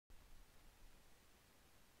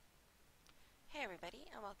Hi everybody,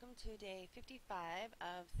 and welcome to day 55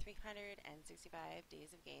 of 365 days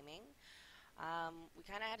of gaming. We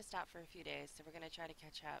kind of had to stop for a few days, so we're going to try to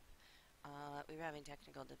catch up. We were having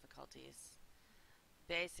technical difficulties.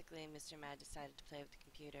 Basically, Mr. Mad decided to play with the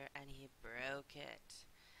computer, and he broke it.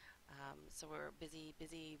 So we're busy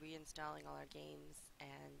reinstalling all our games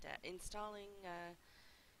and installing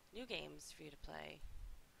new games for you to play.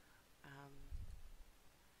 Um,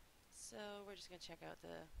 so we're just going to check out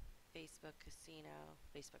the Facebook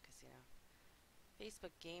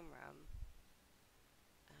Game Room.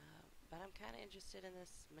 But I'm kind of interested in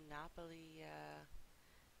this Monopoly.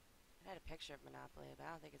 I had a picture of Monopoly, but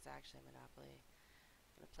I don't think it's actually Monopoly.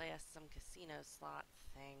 I'm gonna play us some casino slot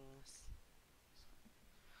things.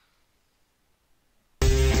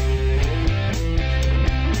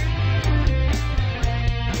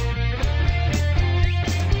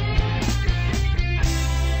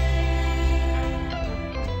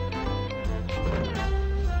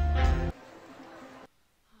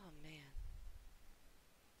 Oh man,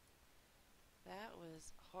 that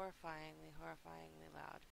was horrifyingly loud.